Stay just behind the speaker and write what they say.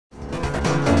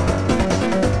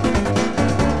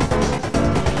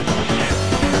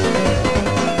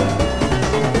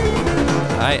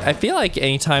I feel like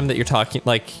anytime that you're talking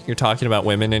about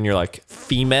women and you're like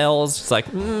females, it's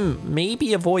like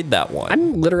maybe avoid that one.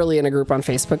 I'm literally in a group on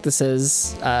Facebook that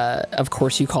says, of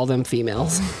course you call them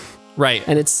females. Right.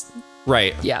 And it's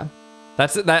right. Yeah.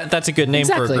 That's a good name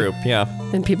for a group. Yeah.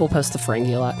 And people post the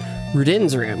Ferengi a lot.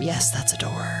 Rudin's room. Yes, that's a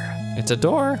door. It's a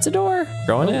door. It's a door.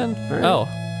 Going in. Right. Oh.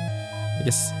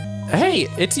 Yes. Hey,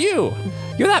 it's you.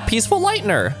 You're that peaceful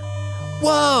lightener.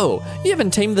 Whoa! You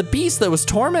haven't tamed the beast that was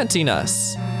tormenting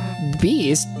us.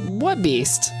 Beast? What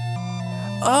beast?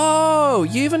 Oh,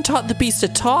 you even taught the beast to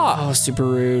talk. Oh, super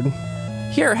rude.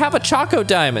 Here, have a Choco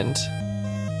Diamond.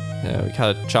 Yeah, we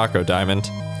got a Choco Diamond.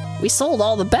 We sold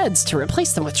all the beds to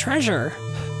replace them with treasure.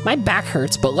 My back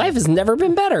hurts, but life has never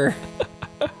been better.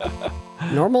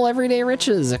 Normal everyday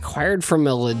riches acquired from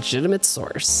a legitimate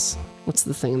source. What's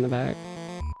the thing in the back?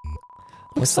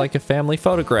 Looks like a family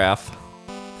photograph.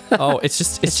 Oh, it's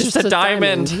just a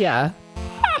diamond. Yeah.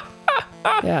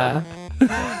 Yeah.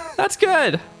 That's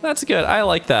good. That's good. I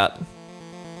like that.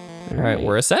 All right,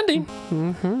 we're ascending.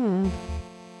 Mm-hmm.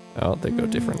 Oh, they go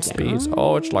different speeds.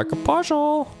 Oh, it's like a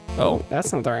puzzle. Oh,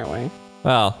 that's not the right way.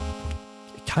 Well,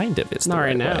 it kind of is. Not the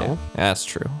right now. Way. That's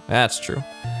true. That's true.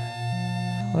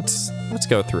 Let's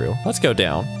go through. Let's go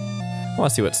down. I want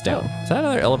to see what's down. Is that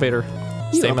another elevator?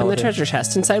 You opened the treasure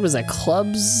chest. Inside was a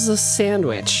club's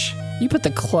sandwich. You put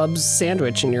the club's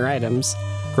sandwich in your items.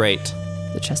 Great.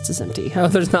 The chest is empty. Oh,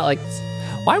 there's not like...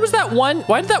 Why was that one?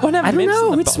 Why did that one have I don't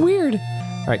know. It's weird.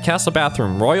 All right, castle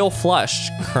bathroom. Royal flush.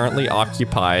 Currently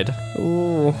occupied.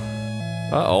 Ooh.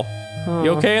 Uh-oh.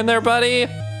 You okay in there, buddy?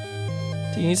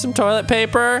 Do you need some toilet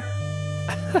paper?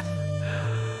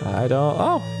 I don't...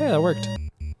 Oh, yeah, that worked.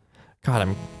 God,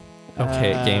 I'm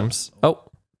okay at games. Oh.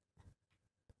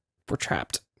 We're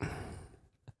trapped.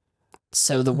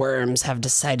 So the worms have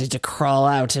decided to crawl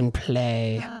out and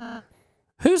play.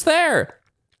 Who's there?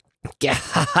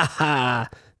 Gahaha!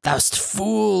 Thou'st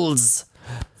fools!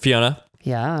 Fiona?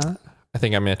 Yeah? I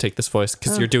think I'm going to take this voice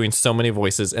because you're doing so many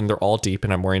voices and they're all deep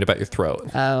and I'm worried about your throat.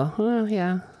 Oh, well,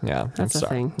 yeah. Yeah, that's I'm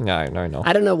sorry. Thing. Yeah, I know.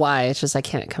 I don't know why. It's just I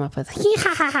can't come up with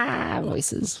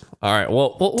voices. All right,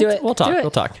 well, we'll talk.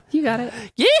 We'll talk. You got it.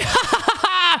 Yeah!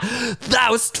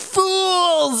 Thou'st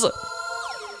fools!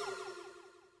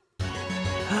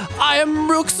 I am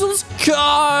Ruxel's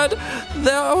god,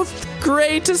 thou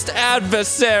greatest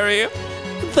adversary.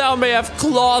 Thou may have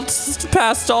clawed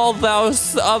past all thou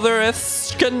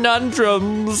otherest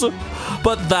conundrums,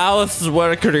 but thou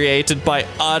were created by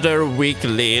utter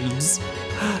weaklings.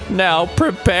 Now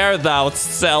prepare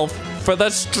thyself for the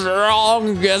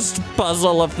strongest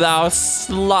puzzle of thou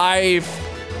life.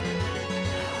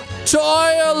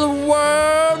 Toil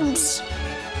worms!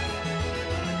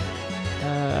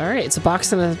 All right, it's a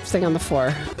box and a thing on the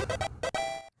floor.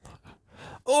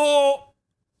 Oh,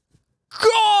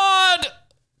 God!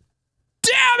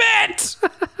 Damn it!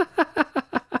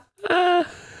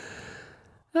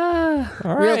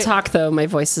 Real talk, though, my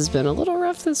voice has been a little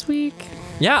rough this week.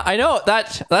 Yeah, I know.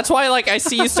 That's why, like, I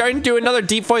see you starting to do another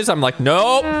deep voice. I'm like,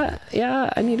 nope.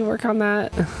 Yeah, I need to work on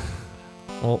that.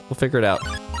 Well, we'll figure it out.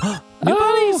 New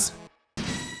buddies!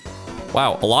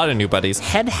 Wow, a lot of new buddies.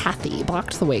 Head Hathy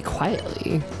blocked the way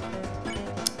quietly.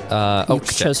 You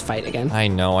chose fight again. I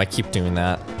know, I keep doing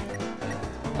that.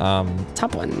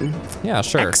 Top one. Yeah,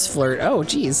 sure. X-flirt. Oh,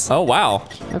 geez. Oh, wow.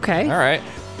 Okay. All right.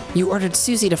 You ordered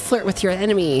Susie to flirt with your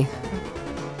enemy.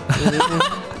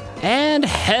 And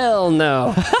hell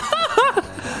no.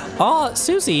 Oh,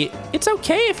 Susie, it's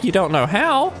okay if you don't know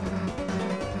how.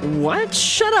 What?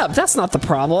 Shut up. That's not the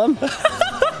problem.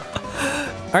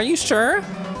 Are you sure?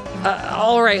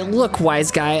 All right, look,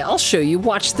 wise guy. I'll show you.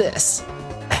 Watch this.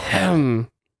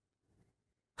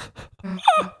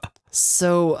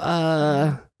 So,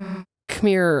 come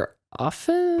here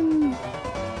often?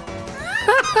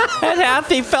 And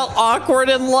Hathy felt awkward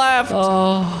and left.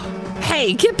 Oh,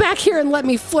 hey, get back here and let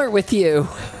me flirt with you.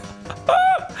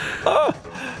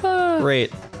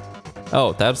 Great.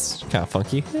 Oh, that's kind of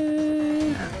funky.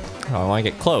 Oh, I want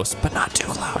to get close, but not too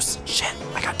close. Shit,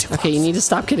 I got too close. Okay, you need to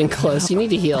stop getting close. You need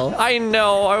to heal. I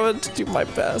know, I want to do my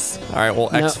best. All right, well,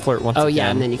 X flirt once again. Oh,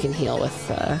 yeah, and then you can heal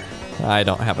with... I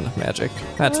don't have enough magic.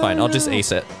 That's fine, I'll just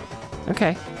ace it.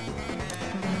 Okay.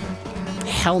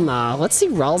 Hell nah. Let's see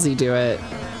Ralsei do it.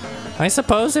 I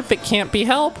suppose if it can't be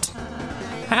helped.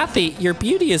 Hathy, your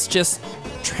beauty is just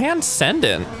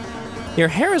transcendent. Your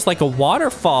hair is like a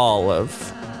waterfall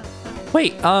of...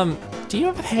 Wait, do you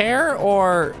have hair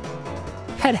or...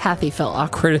 Head Hathy felt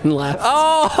awkward and left.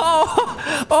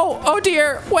 Oh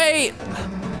dear, wait.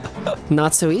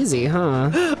 Not so easy, huh?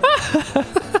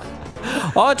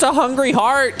 Oh, it's a hungry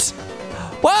heart.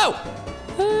 Whoa!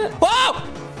 Whoa!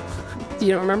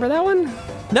 You don't remember that one?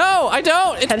 No, I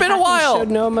don't. It's been a while. Showed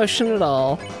no emotion at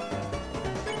all.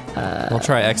 We'll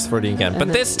try X40 again, but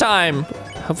this time.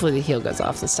 Hopefully the heal goes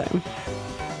off this time.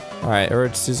 All right,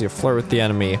 urge Susie to flirt with the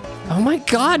enemy. Oh my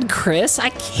God, Chris, I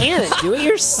can't. Do it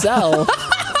yourself.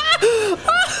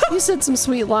 You said some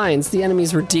sweet lines. The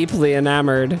enemies were deeply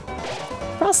enamored.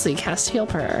 Ralsei cast heal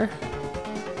prayer.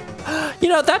 You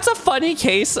know, that's a funny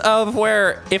case of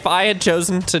where if I had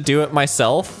chosen to do it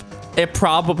myself, it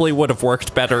probably would have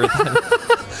worked better than...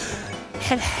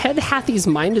 Head Hathie's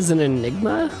mind is an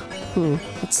enigma?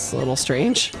 That's a little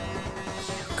strange.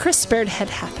 Chris spared Head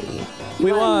Hathie.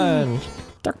 We won.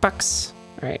 Dark Bucks.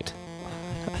 All right.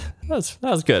 That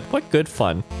was good. What good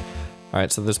fun. All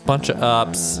right, so there's a bunch of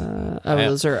ups.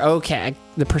 Those are okay.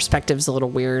 The perspective's a little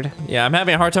weird. Yeah, I'm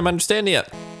having a hard time understanding it.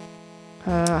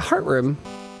 Heart room.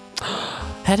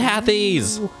 Head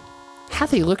Hathies.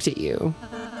 Hathie looked at you.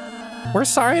 We're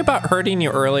sorry about hurting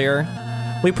you earlier.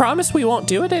 We promise we won't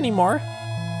do it anymore.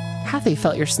 Hathie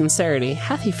felt your sincerity.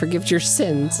 Hathie forgives your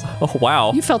sins. Oh,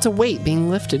 wow. You felt a weight being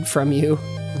lifted from you.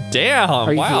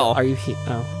 Damn, wow.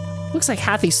 Looks like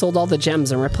Hathie sold all the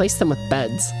gems and replaced them with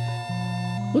beds.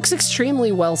 Looks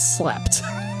extremely well slept.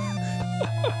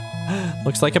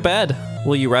 Looks like a bed.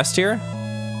 Will you rest here?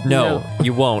 No,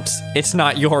 you won't. It's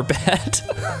not your bed.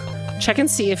 Check and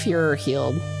see if you're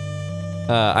healed.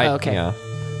 Okay. Yeah.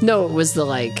 No, it was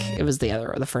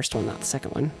the first one, not the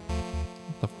second one.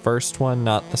 The first one,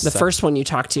 not the second. The first one you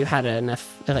talked to had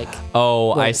enough, like...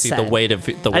 Oh, I see. The weight of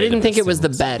the. I didn't think it was the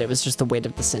bed. It was just the weight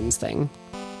of the sins thing.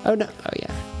 Oh, no. Oh,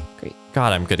 yeah. Great.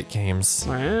 God, I'm good at games.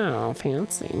 Wow,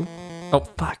 fancy. Oh,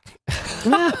 fuck.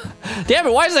 Damn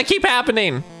it, why does that keep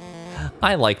happening?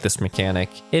 I like this mechanic.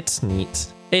 It's neat.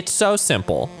 It's so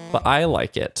simple, but I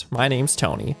like it. My name's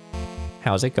Tony.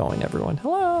 How's it going, everyone?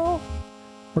 Hello.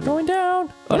 We're going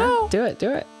down. Oh, no. Do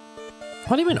it.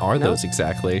 What even are those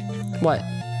exactly? What?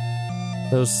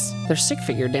 Those... They're stick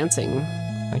figure dancing.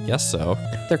 I guess so.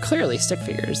 They're clearly stick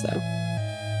figures, though.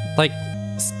 Like,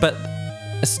 but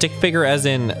a stick figure as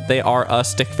in they are a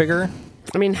stick figure?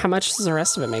 I mean, how much does the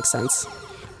rest of it make sense?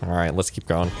 All right, let's keep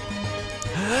going.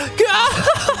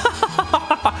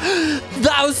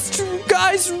 Those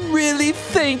guys really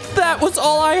think that was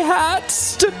all I had?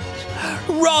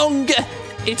 Wrong!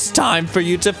 It's time for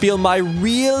you to feel my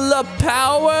real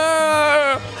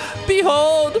power!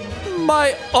 Behold,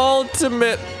 my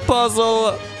ultimate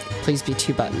puzzle. Please be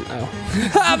 2 button. Oh.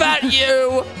 How about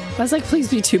you? I was like, please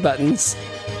be 2 buttons.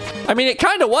 I mean, it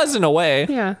kind of was in a way.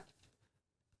 Yeah.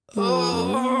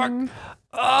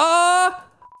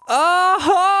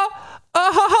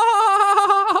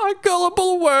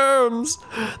 Gullible worms.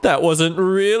 That wasn't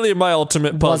really my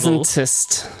ultimate puzzle.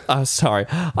 Wasn't-ist. Oh, sorry.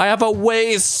 I have a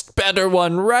way better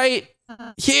one right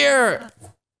here.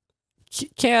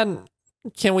 Can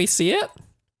we see it?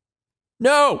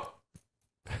 No.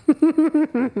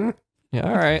 Yeah,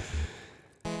 all right.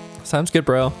 Sounds good,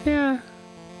 bro. Yeah.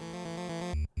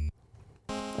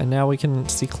 And now we can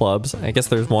see clubs. I guess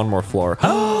there's one more floor.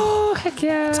 Oh, heck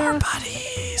yeah. It's our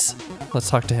buddies. Let's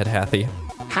talk to Head Hathie.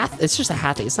 It's just a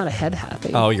Hathie. It's not a Head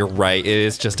Hathie. Oh, you're right. It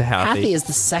is just a Hathie. Hathie is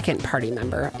the second party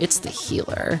member. It's the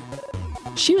healer.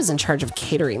 She was in charge of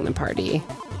catering the party.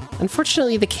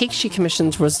 Unfortunately, the cake she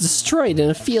commissioned was destroyed in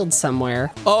a field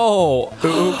somewhere. Oh,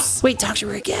 oops. Wait, talk to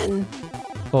her again.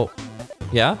 Oh,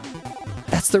 yeah?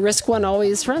 That's the risk one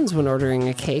always runs when ordering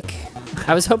a cake.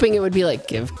 I was hoping it would be like,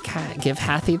 give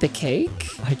Hathie the cake.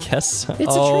 I guess so.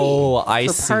 It's a treat I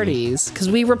for see. parties, because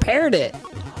we repaired it.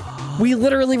 We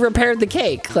literally repaired the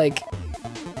cake, like.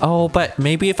 Oh, but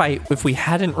maybe if we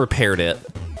hadn't repaired it.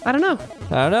 I don't know.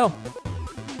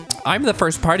 I'm the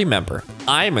first party member.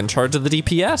 I'm in charge of the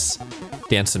DPS.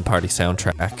 Dance and party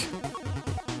soundtrack.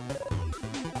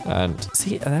 And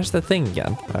see, there's the thing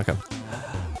again. Okay.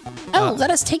 Oh,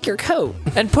 let us take your coat.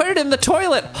 And put it in the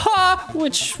toilet. Ha!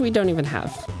 Which we don't even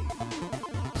have.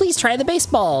 Please try the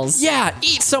baseballs. Yeah,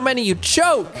 eat so many you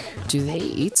choke. Do they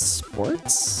eat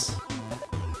sports?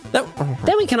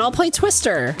 Then we can all play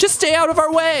Twister. Just stay out of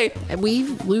our way. And we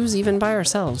lose even by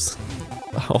ourselves.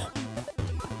 Oh.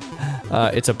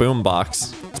 It's a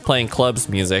boombox. It's playing clubs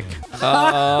music.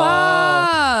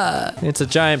 It's a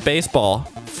giant baseball.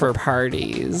 For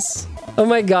parties. Oh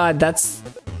my god,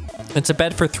 It's a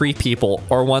bed for 3 people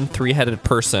or 1 3-headed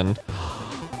person.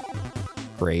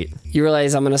 Great. You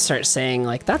realize I'm gonna start saying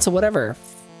like, that's a whatever.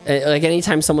 Like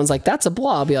anytime someone's like, that's a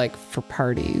blah, I'll be like, for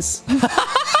parties.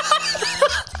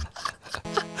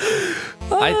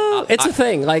 It's a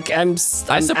thing. Like I'm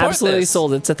absolutely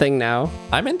sold. It's a thing now.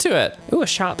 I'm into it. Ooh, a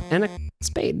shop and a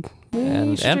spade.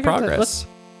 And progress.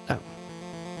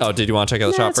 Oh, did you want to check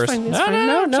out the shop first? Fine, it's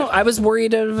fine. No, I was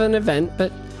worried of an event,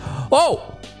 but.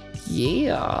 Oh!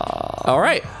 Yeah. All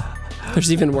right.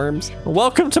 There's even worms.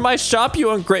 Welcome to my shop,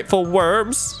 you ungrateful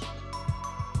worms.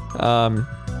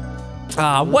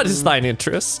 What is thine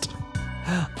interest?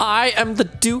 I am the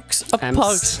Dukes of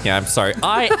Puzzles. Yeah, I'm sorry.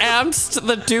 I am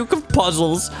the Duke of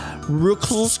Puzzles,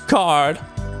 Rookles Card.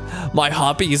 My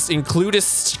hobbies include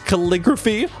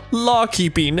calligraphy, law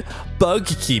keeping, bug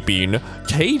keeping,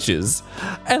 cages,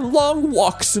 and long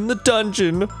walks in the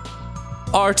dungeon.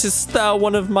 Artist thou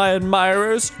one of my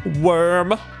admirers,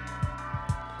 worm?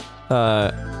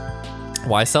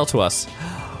 Why sell to us?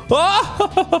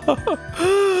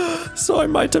 So I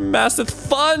might amasseth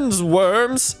funds,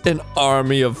 worms, an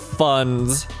army of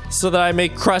funds, so that I may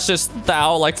crushest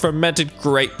thou like fermented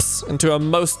grapes into a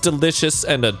most delicious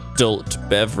and adult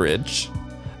beverage.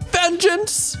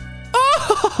 Vengeance!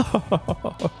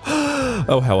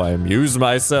 Oh, how I amuse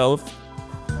myself.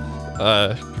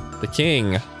 The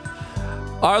king.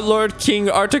 Our Lord King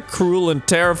art a cruel and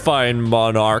terrifying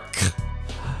monarch.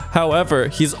 However,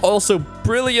 he's also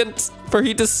brilliant, for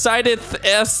he decideth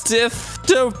as if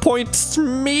to appoint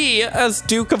me as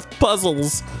Duke of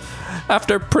Puzzles,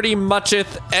 after pretty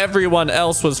mucheth everyone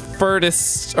else was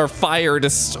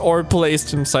firedest or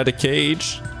placed inside a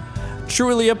cage.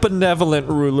 Truly a benevolent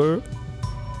ruler.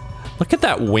 Look at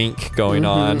that wink going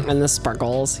on. And the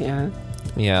sparkles, yeah.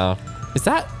 Yeah. Is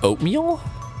that oatmeal?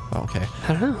 Okay.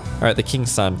 I don't know. All right, the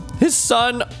king's son. His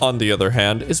son, on the other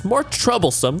hand, is more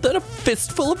troublesome than a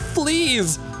fistful of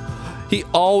fleas. He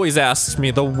always asks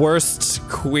me the worst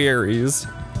queries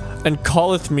and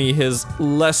calleth me his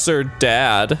lesser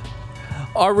dad.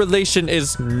 Our relation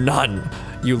is none,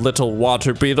 you little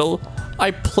water beetle.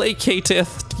 I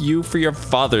placateth you for your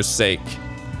father's sake.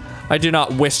 I do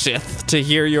not wisheth to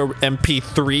hear your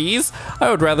MP3s.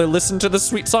 I would rather listen to the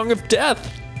sweet song of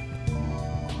death.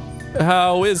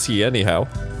 How is he, anyhow?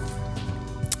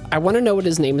 I want to know what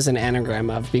his name is an anagram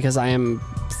of, because I am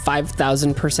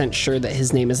 5,000% sure that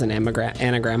his name is an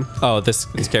anagram. Oh, this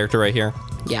character right here?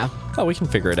 Yeah. Oh, we can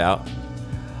figure it out.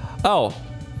 Oh,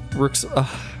 Rook's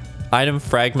item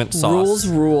fragment sauce. Rules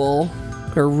rule,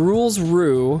 or rules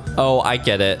rue. Oh, I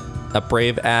get it. A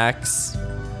brave axe,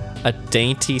 a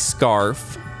dainty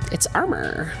scarf. It's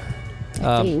armor,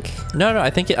 I think. No, I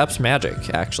think it ups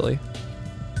magic, actually.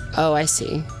 Oh, I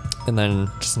see. And then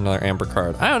just another amber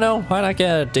card. I don't know. Why not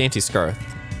get a dainty scarf?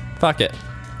 Fuck it.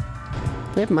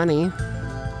 We have money.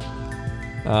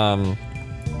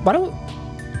 Why don't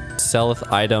selleth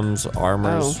items,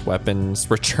 armors, weapons,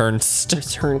 returns.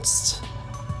 Returns.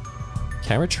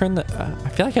 Can I return the? I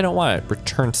feel like I don't want it.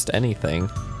 Returns to anything.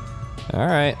 All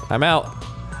right, I'm out.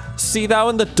 See thou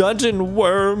in the dungeon,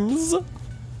 worms.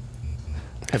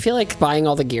 I feel like buying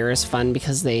all the gear is fun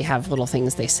because they have little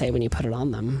things they say when you put it on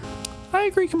them. I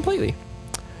agree completely.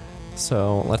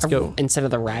 So let's go. Instead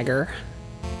of the ragger.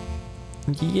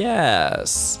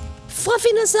 Yes.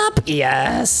 Fluffiness up.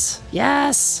 Yes.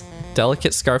 Yes.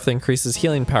 Delicate scarf that increases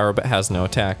healing power but has no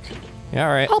attack. Yeah,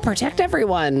 all right. I'll protect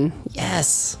everyone.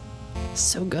 Yes.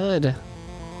 So good.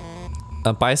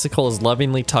 A bicycle is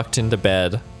lovingly tucked into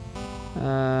bed.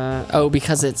 Oh,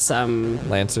 because it's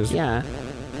Lancers. Yeah.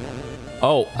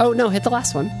 Oh. Oh no, hit the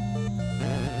last one.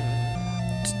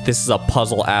 This is a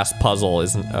puzzle-ass puzzle,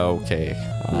 isn't? Okay.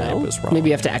 I No. was wrong. Maybe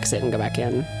you have to exit and go back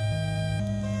in.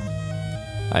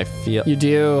 I feel. You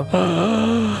do.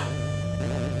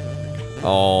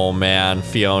 Oh man,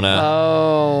 Fiona.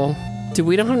 Oh. Do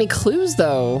we don't have any clues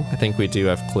though? I think we do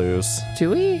have clues,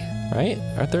 Do we? right?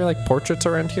 Aren't there like portraits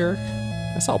around here?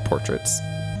 I saw portraits.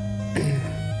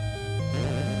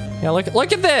 Yeah, look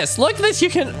at this. Look at this. You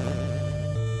can.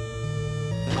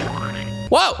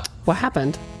 Whoa! What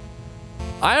happened?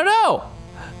 I don't know.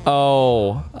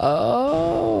 Oh.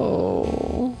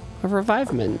 Oh. A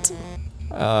revivement.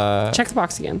 Check the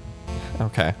box again.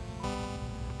 Okay.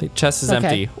 The chest is Okay.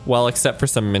 empty. Well, except for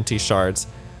some minty shards.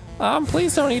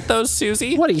 Please don't eat those,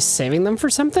 Susie. What, are you saving them for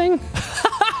something?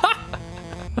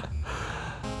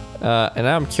 And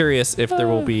I'm curious if there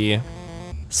will be.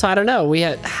 So I don't know. We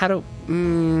had how to.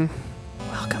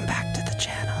 Welcome back to the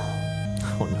channel.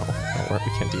 Oh no, we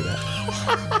can't do that.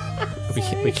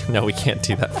 No, we can't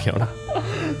do that, Fiona.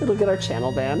 It'll get our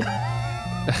channel banned.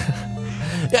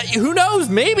 Yeah, who knows?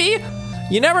 Maybe.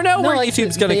 You never know where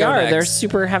YouTube's gonna go next. They're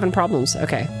super having problems.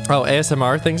 Okay. Oh,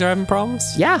 ASMR things are having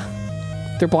problems? Yeah.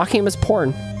 They're blocking him as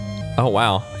porn. Oh,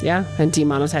 wow. Yeah, and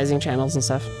demonetizing channels and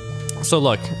stuff. So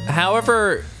look,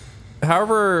 however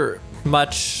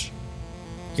much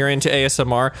you're into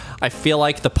ASMR, I feel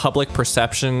like the public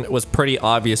perception was pretty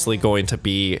obviously going to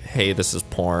be, hey, this is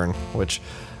porn, which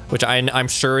I'm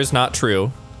sure is not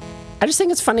true. I just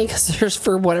think it's funny because there's,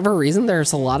 for whatever reason,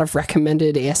 there's a lot of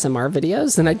recommended ASMR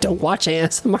videos, and I don't watch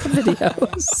ASMR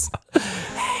videos.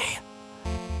 Hey,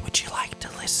 would you like to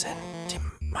listen to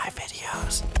my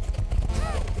videos?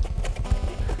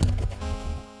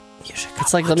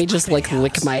 It's like, let me just like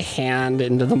lick my hand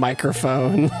into the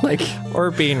microphone, like. Or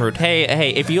being rude.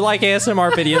 Hey, if you like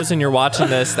ASMR videos and you're watching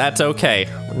this, that's okay.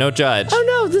 No judge. Oh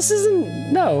no, this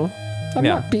isn't, no. I'm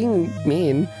not being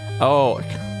mean. Oh,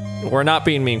 we're not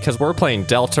being mean because we're playing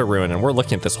Deltarune and we're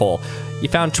looking at this hole. You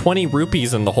found 20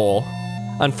 rupees in the hole.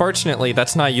 Unfortunately,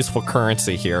 that's not useful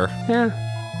currency here. Yeah.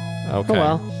 Okay. Oh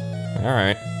well. All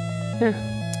right.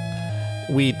 Yeah.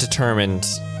 We determined.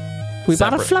 We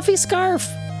bought a fluffy scarf.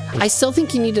 I still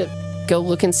think you need to go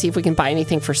look and see if we can buy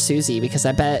anything for Susie, because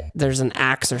I bet there's an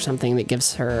axe or something that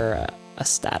gives her a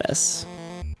status.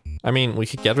 I mean, we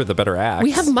could get her the better axe.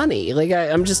 We have money. Like,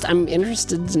 I'm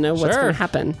interested to know what's going to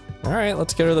happen. All right,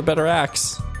 let's get her the better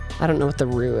axe. I don't know what the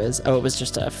roux is. Oh, it was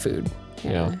just a food.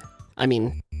 Yeah. I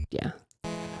mean, yeah.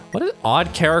 What an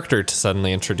odd character to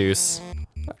suddenly introduce.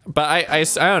 But I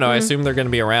don't know. I assume they're going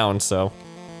to be around, so.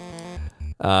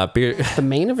 The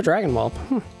mane of a dragon whelp.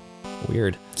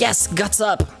 Weird. Yes, guts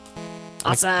up.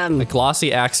 Awesome. A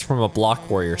glossy axe from a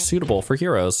block warrior, suitable for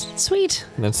heroes. Sweet.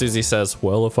 And then Susie says,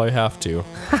 well, if I have to.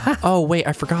 Oh, wait,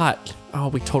 I forgot. Oh,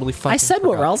 we totally fucking I said forgot.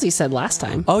 what Ralsei said last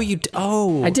time. Oh,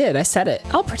 oh. I did. I said it.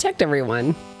 I'll protect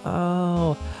everyone.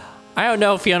 Oh. I don't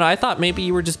know, Fiona. I thought maybe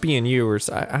you were just being you, or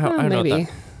I don't know. Maybe.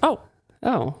 Oh.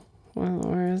 Oh. Well,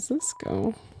 where does this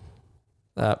go?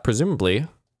 Presumably.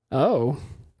 Oh.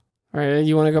 All right,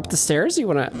 you want to go up the stairs? You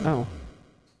want to... Oh.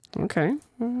 Okay.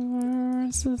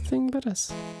 Where's the thing but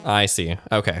us? I see.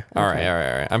 Okay. All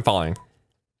right. I'm following.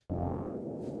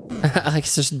 Like,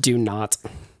 just do not.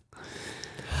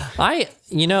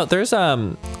 There's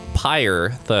Pyre,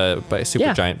 by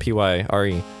Supergiant,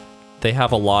 Pyre. They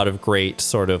have a lot of great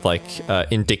sort of like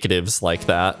indicatives like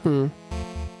that.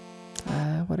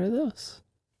 What are those?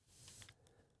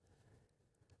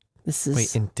 This is... Wait,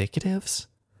 indicatives?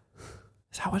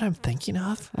 Is that what I'm thinking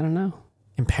of? I don't know.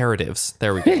 Imperatives.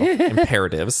 There we go.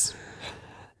 Imperatives.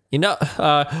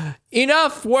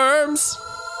 Enough, worms!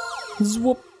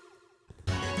 Zwoop.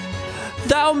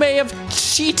 Thou may have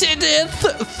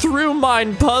cheatedeth through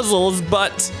mine puzzles,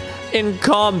 but in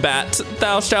combat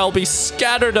thou shalt be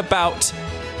scattered about.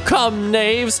 Come,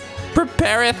 knaves,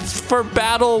 prepareth for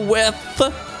battle with...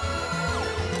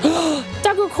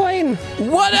 Doggo coin!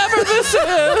 Whatever this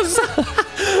is!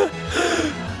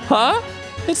 Huh?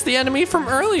 It's the enemy from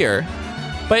earlier.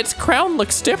 But its crown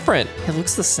looks different. It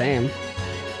looks the same.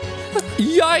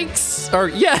 Yikes! Or,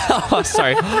 yeah, oh,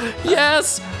 sorry.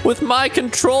 Yes, with my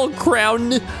control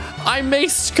crown, I may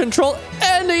control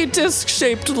any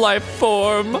disc-shaped life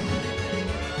form.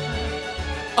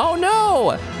 Oh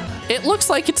no! It looks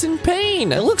like it's in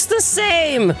pain. It looks the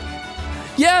same!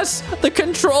 Yes, the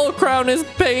control crown is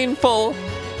painful.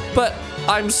 But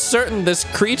I'm certain this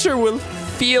creature will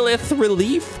feeleth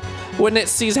relief when it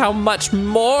sees how much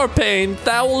more pain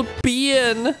thou will be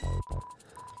in.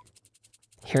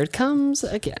 Here it comes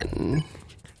again.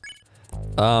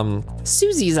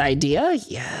 Susie's idea,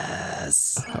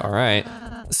 yes. All right.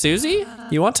 Susie,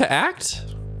 you want to act?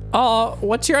 Oh,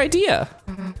 what's your idea?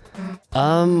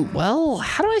 Well,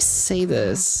 how do I say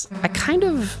this? I kind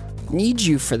of need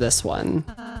you for this one.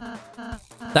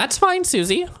 That's fine,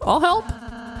 Susie. I'll help.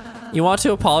 You want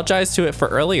to apologize to it for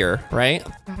earlier, right?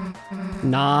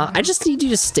 Nah, I just need you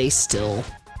to stay still.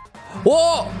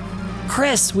 Whoa!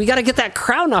 Chris, we gotta get that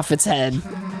crown off its head.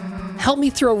 Help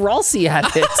me throw Ralsei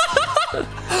at it.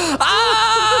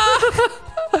 Ah!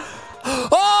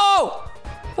 Oh!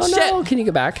 Oh Shit. no, can you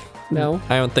go back? No.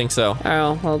 I don't think so.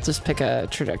 Oh, I'll just pick a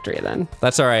trajectory then.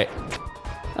 That's all right.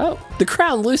 Oh, the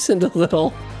crown loosened a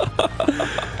little.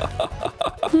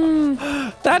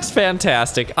 That's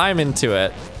fantastic. I'm into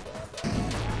it.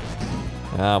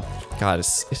 Oh, God,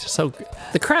 it's so good.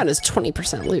 The crown is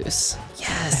 20% loose.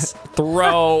 Yes.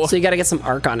 Throw. So you gotta get some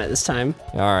arc on it this time.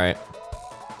 All right.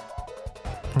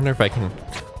 I wonder if I can...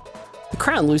 The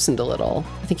crown loosened a little.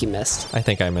 I think you missed. I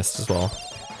think I missed as well.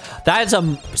 That is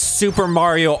a Super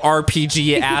Mario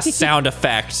RPG-ass sound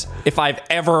effect, if I've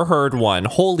ever heard one.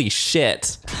 Holy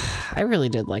shit. I really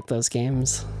did like those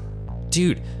games.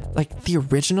 Dude, like the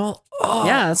original? Oh,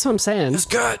 yeah, that's what I'm saying. it's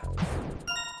good.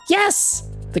 Yes!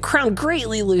 The crown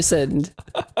greatly loosened.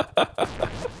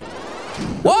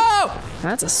 Whoa!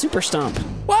 That's a super stomp.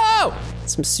 Whoa!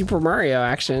 Some Super Mario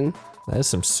action. That is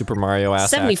some Super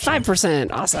Mario-ass action.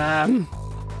 75%, awesome.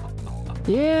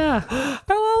 Yeah.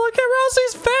 Oh, look at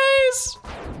Rosie's face!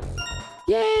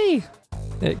 Yay!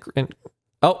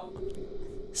 Oh.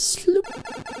 Sloop.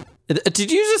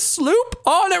 Did you just sloop?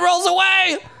 Oh, and it rolls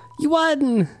away! You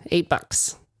won!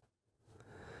 $8.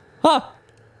 Huh.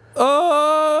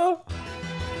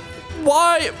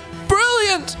 Why?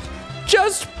 Brilliant!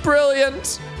 Just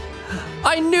brilliant!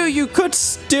 I knew you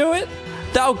couldst do it,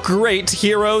 thou great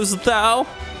heroes, thou.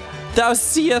 Thou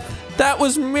seest, that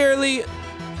was merely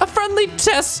a friendly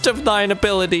test of thine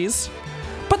abilities.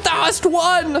 But thou hast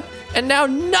won, and now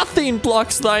nothing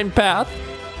blocks thine path.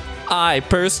 I,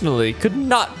 personally, could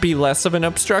not be less of an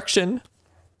obstruction.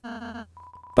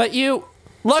 But you,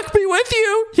 luck be with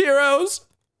you, heroes!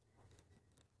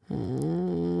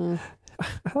 I'm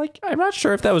not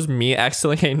sure if that was me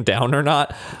accidentally getting down or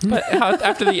not, but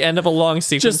after the end of a long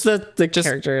sequence, Just the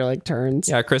character like turns.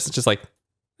 yeah, Chris is just like,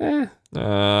 Yeah.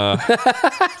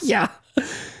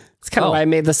 It's kind of why I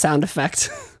made the sound effect.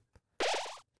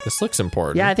 This looks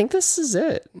important. Yeah, I think this is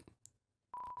it.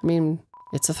 I mean,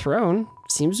 it's a throne.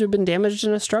 Seems to have been damaged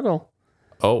in a struggle.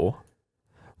 Oh.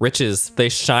 Riches, they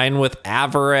shine with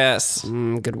avarice.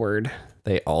 Good word.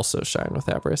 They also shine with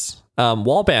avarice.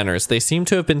 Wall banners, they seem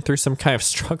to have been through some kind of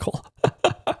struggle.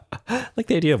 Like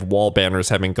the idea of wall banners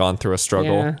having gone through a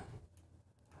struggle. Yeah.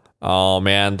 Oh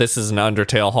man, this is an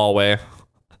Undertale hallway.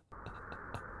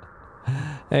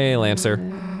 Hey, Lancer.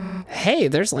 Hey,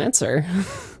 there's Lancer.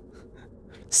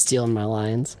 Stealing my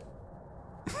lines.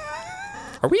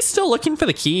 Are we still looking for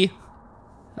the key?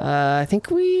 I think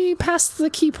we passed the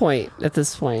key point at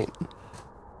this point.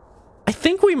 I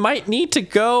think we might need to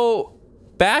go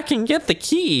back and get the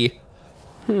key.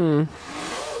 Yeah,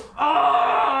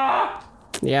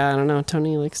 I don't know.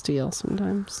 Tony likes to yell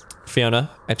sometimes.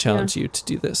 Fiona, I challenge you to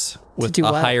do this with do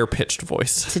a what? higher pitched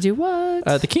voice. To do what?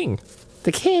 The king.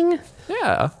 The king?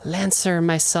 Yeah. Lancer,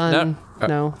 my son.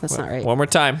 No, that's not right. One more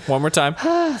time. One more time.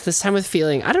 This time with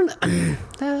feeling. I don't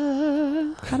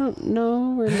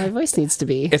know where my voice needs to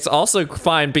be. It's also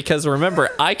fine because remember,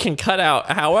 I can cut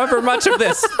out however much of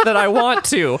this that I want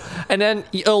to, and then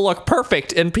it'll look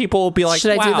perfect, and people will be like,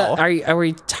 Should I do wow. that? Are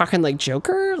we talking like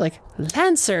Joker? Like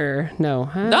Lancer? No.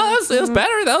 Huh? No, it was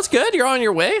better. That was good. You're on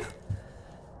your way.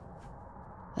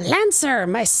 Lancer,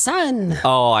 my son.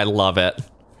 Oh, I love it.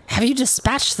 Have you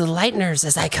dispatched the Lightners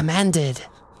as I commanded?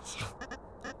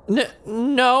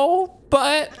 No,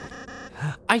 but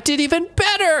I did even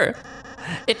better.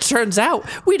 It turns out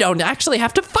we don't actually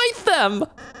have to fight them.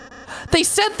 They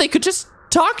said they could just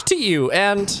talk to you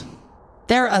and...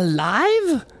 They're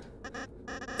alive?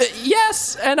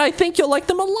 Yes, and I think you'll like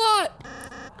them a lot.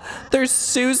 There's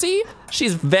Susie.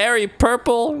 She's very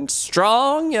purple and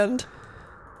strong and...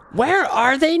 Where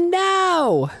are they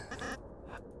now?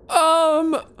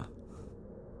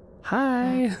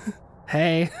 Hi.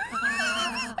 Hey.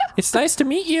 It's nice to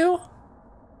meet you.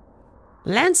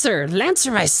 Lancer,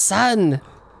 my son.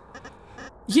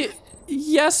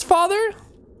 Yes, father?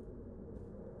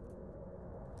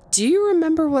 Do you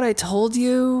remember what I told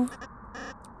you?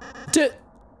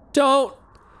 Don't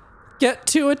get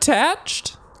too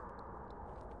attached.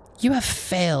 You have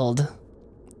failed.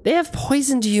 They have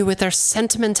poisoned you with their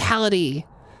sentimentality.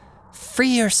 Free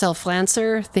yourself,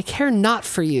 Lancer. They care not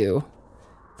for you.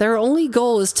 Their only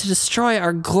goal is to destroy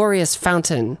our glorious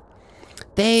fountain.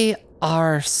 They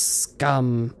are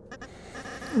scum.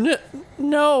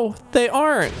 No, they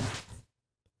aren't.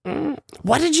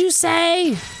 What did you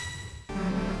say?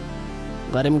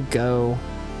 Let him go.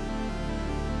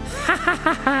 Ha ha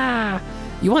ha ha!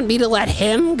 You want me to let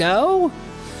him go?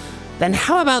 Then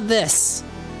how about this?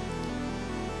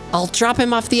 I'll drop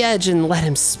him off the edge and let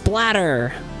him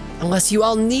splatter. Unless you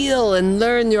all kneel and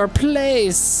learn your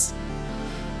place.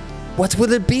 What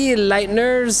will it be,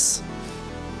 Lightners?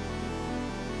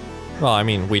 Well, I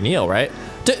mean, we kneel, right?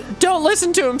 Don't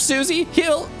listen to him, Susie.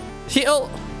 He'll...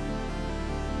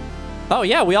 Oh,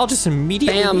 yeah, we all just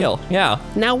immediately Bam. kneel. Yeah.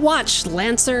 Now watch,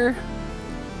 Lancer.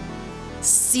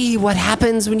 See what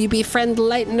happens when you befriend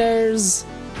Lightners.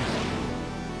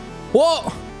 Whoa!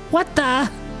 What the?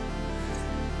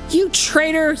 You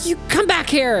traitor, you come back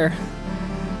here.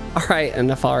 All right,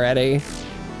 enough already.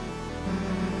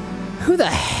 Who the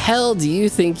hell do you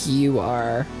think you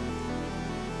are?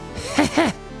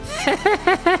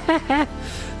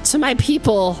 To my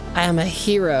people, I am a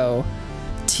hero.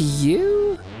 To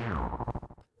you?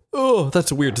 Oh,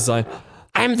 that's a weird design.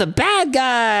 I'm the bad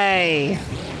guy.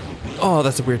 Oh,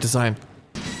 that's a weird design.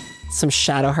 Some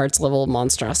Shadow Hearts level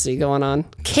monstrosity going on.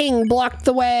 King blocked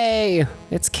the way.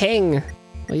 It's King.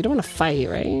 Well, you don't want to fight,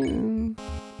 right?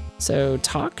 So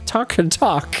talk.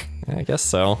 I guess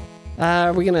so.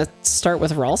 Are we gonna start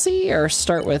with Ralsei or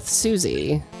start with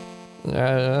Susie?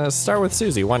 Start with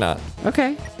Susie. Why not?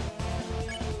 Okay.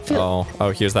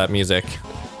 Oh, here's that music.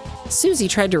 Susie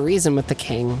tried to reason with the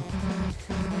king.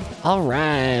 All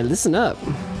right, listen up.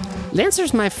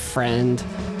 Lancer's my friend,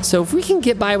 so if we can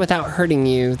get by without hurting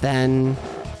you, then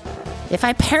if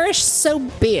I perish, so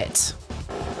be it.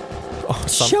 Oh,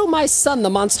 Show my son the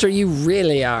monster you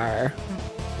really are.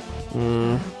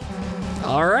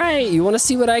 All right, you want to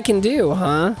see what I can do,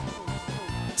 huh?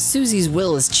 Susie's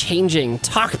will is changing.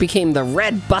 Talk became the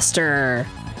Red Buster.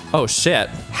 Oh, shit.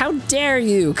 How dare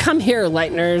you? Come here,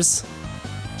 Lightners.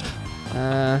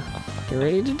 Get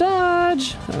ready to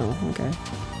dodge. Oh, okay.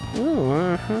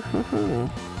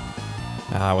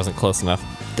 I wasn't close enough.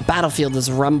 The battlefield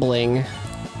is rumbling.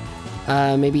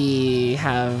 Maybe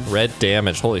have... Red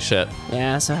damage, holy shit.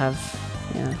 Yeah, so have...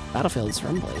 Yeah, battlefield is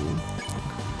rumbling.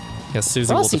 Yes,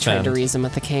 Susie Or will else he tried defend. to reason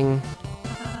with the king.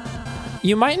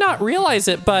 You might not realize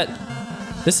it, but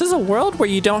this is a world where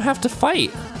you don't have to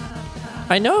fight.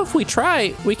 I know if we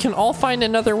try, we can all find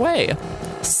another way.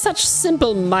 Such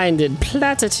simple-minded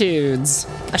platitudes.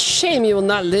 A shame you will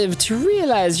not live to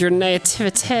realize your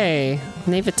naivete.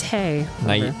 Naivete.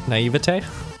 Naivete?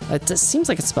 It seems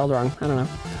like it's spelled wrong. I don't know.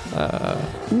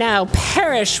 Now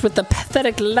perish with the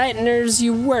pathetic Lightners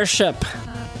you worship.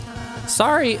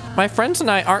 Sorry, my friends and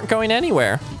I aren't going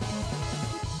anywhere.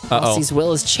 Uh-oh. Elsie's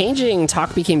will is changing.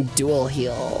 Talk became dual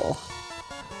heal.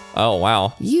 Oh,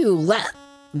 wow. You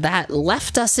that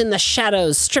left us in the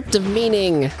shadows, stripped of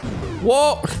meaning.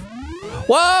 Whoa!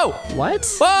 Whoa! What?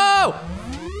 Whoa!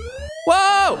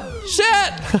 Whoa!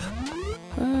 Shit!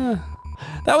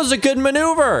 That was a good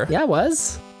maneuver. Yeah, it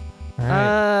was. All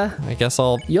right. I guess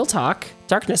I'll... You'll talk.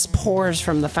 Darkness pours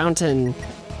from the fountain.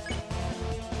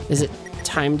 Is it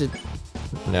time to...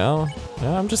 No,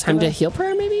 I'm just Time gonna... to heal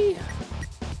prayer, maybe?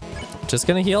 Just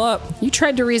gonna heal up. You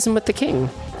tried to reason with the king.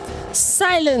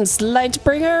 Silence,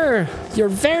 Lightbringer! Your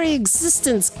very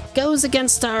existence goes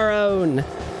against our own.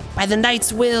 By the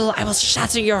knight's will, I will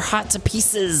shatter your heart to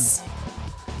pieces.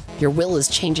 Your will is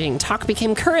changing. Talk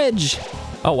became courage.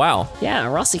 Oh, wow. Yeah,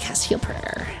 Rossi cast heal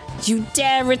prayer. You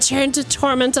dare return to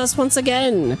torment us once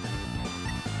again.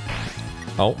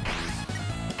 Oh.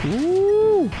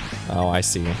 Ooh. Oh, I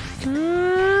see.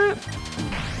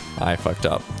 I fucked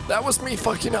up. That was me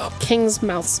fucking up. King's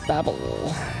mouth's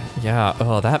babble. Yeah,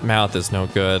 oh, that mouth is no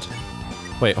good.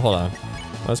 Wait, hold on.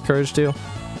 What does courage do?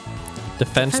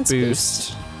 Defense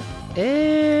boost.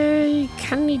 You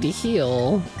kind of need to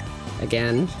heal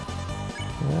again.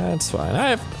 That's fine.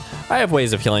 I have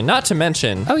ways of healing. Not to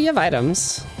mention, Oh, you have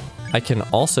items. I can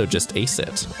also just ace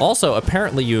it. Also,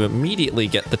 apparently you immediately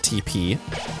get the TP.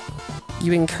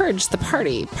 You encourage the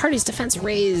party. Party's defense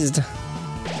raised.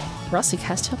 Rossi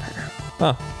cast heal prayer.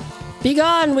 Huh. Be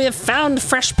gone, we have found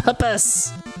fresh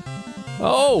purpose.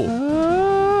 Oh!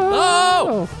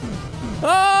 Oh!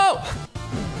 Oh!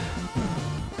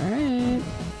 Alright.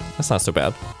 That's not so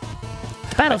bad.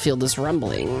 The battlefield is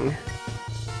rumbling.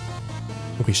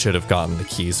 We should have gotten the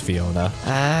keys, Fiona.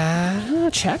 I don't know,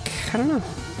 check. I don't know.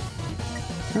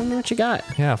 I don't know what you got.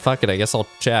 Yeah, fuck it. I guess I'll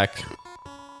check.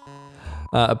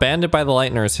 Abandoned by the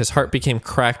Lightners, his heart became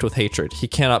cracked with hatred. He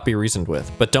cannot be reasoned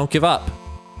with. But don't give up.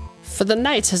 For the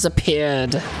knight has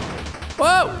appeared.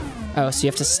 Whoa! Oh, so you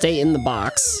have to stay in the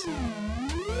box.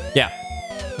 Yeah.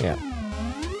 Yeah.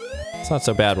 It's not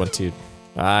so bad once you...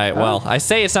 well, I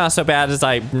say it's not so bad as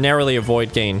I narrowly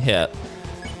avoid getting hit.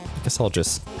 I guess I'll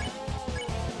just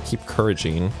keep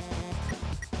couraging.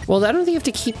 Well, I don't think you have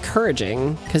to keep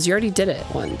couraging, because you already did it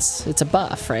once. It's a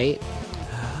buff, right?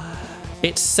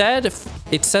 It said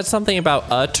something about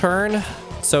a turn,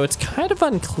 so it's kind of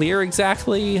unclear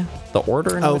exactly the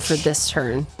order in which... for this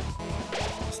turn.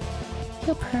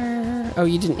 Heal prayer. Oh,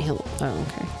 you didn't heal. Oh,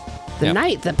 okay. The Yep.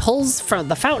 knight that pulls from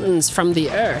the fountains from the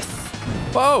earth.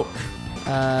 Whoa!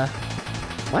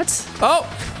 What? Oh!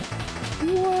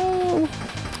 Whoa.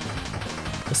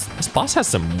 This boss has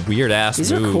some weird ass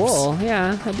These moves. are cool.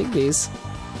 Yeah, I dig these.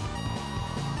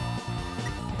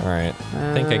 All right,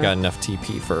 I think I got enough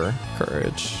TP for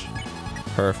courage.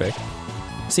 Perfect.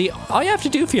 See, all you have to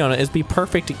do, Fiona, is be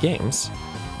perfect at games.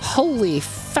 Holy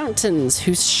fountains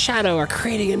whose shadow are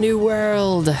creating a new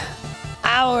world.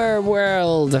 Our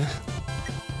world.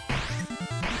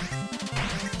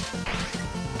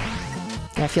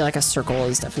 I feel like a circle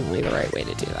is definitely the right way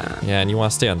to do that. Yeah, and you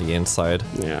want to stay on the inside.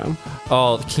 Yeah.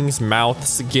 Oh, the king's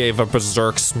mouth gave a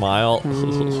berserk smile.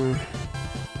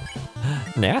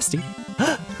 Nasty.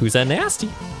 Who's that nasty?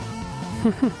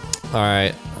 All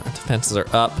right, our defenses are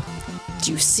up.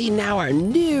 Do you see now our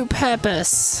new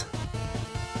purpose?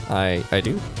 I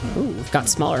do. Ooh, we've got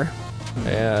smaller.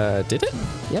 Did it?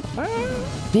 Yep.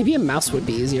 Maybe a mouse would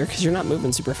be easier because you're not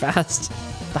moving super fast.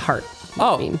 The heart.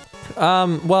 Oh. I mean.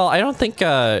 Well, I don't think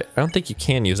you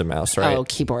can use a mouse, right? Oh,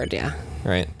 keyboard, yeah.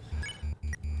 Right.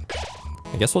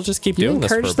 I guess we'll just keep You doing this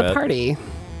for a encourage bit. the party.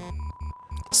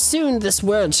 Soon this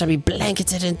world shall be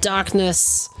blanketed in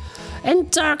darkness, and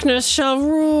darkness shall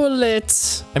rule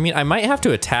it. I mean, I might have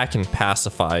to attack and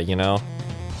pacify, you know?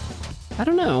 I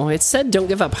don't know. It said don't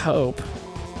give up hope.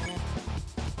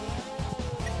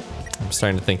 I'm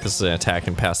starting to think this is an attack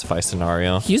and pacify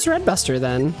scenario. Use Red Buster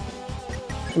then.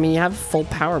 I mean, you have full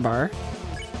power bar.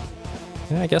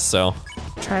 Yeah, I guess so.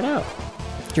 Try it out.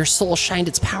 Your soul shined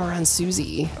its power on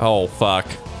Susie. Oh, fuck.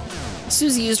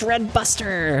 Susie used Red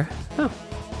Buster. Oh.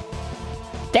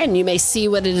 Then you may see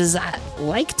what it is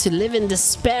like to live in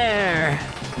despair.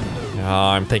 Oh,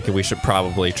 I'm thinking we should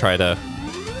probably try to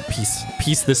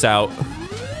piece this out.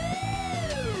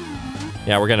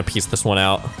 Yeah, we're gonna piece this one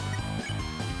out.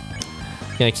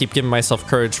 Gonna keep giving myself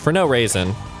courage for no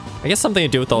reason. I guess something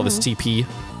to do with all this TP.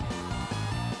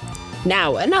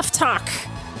 Now, enough talk.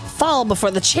 Fall before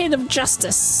the chain of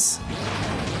justice.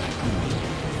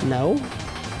 No.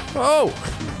 Oh!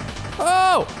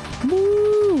 Oh!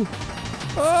 Woo.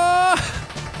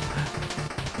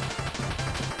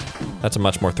 That's a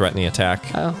much more threatening attack.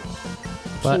 Oh.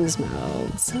 But- King's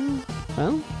mouths.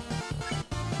 Well,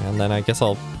 And then I guess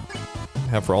I'll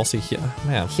have Ralsei heal.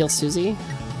 Man, heal Susie.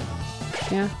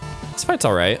 Yeah. this fight's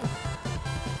all right.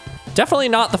 Definitely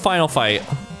not the final fight.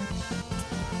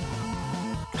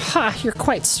 Ha, you're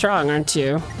quite strong, aren't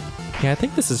you? Yeah, I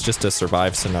think this is just a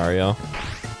survive scenario.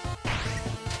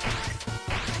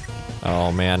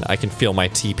 Oh man, I can feel my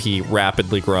TP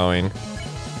rapidly growing.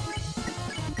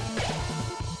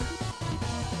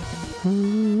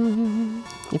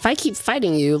 If I keep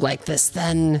fighting you like this,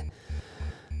 then...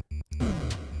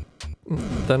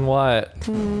 Then what?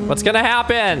 What's gonna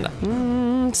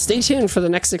happen? Stay tuned for the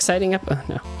next exciting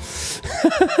no.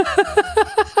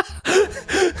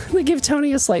 They give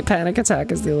Tony a slight panic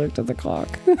attack as they looked at the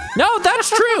clock. No, that's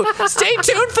true. Stay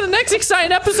tuned for the next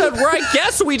exciting episode where I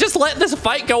guess we just let this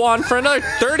fight go on for another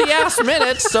 30-ass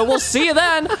minutes. So we'll see you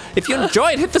then. If you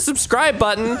enjoyed, hit the subscribe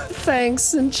button.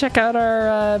 Thanks, and check out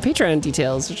our Patreon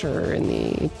details, which are in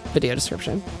the video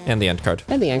description. And the end card.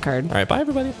 And the end card. All right, bye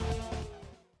everybody.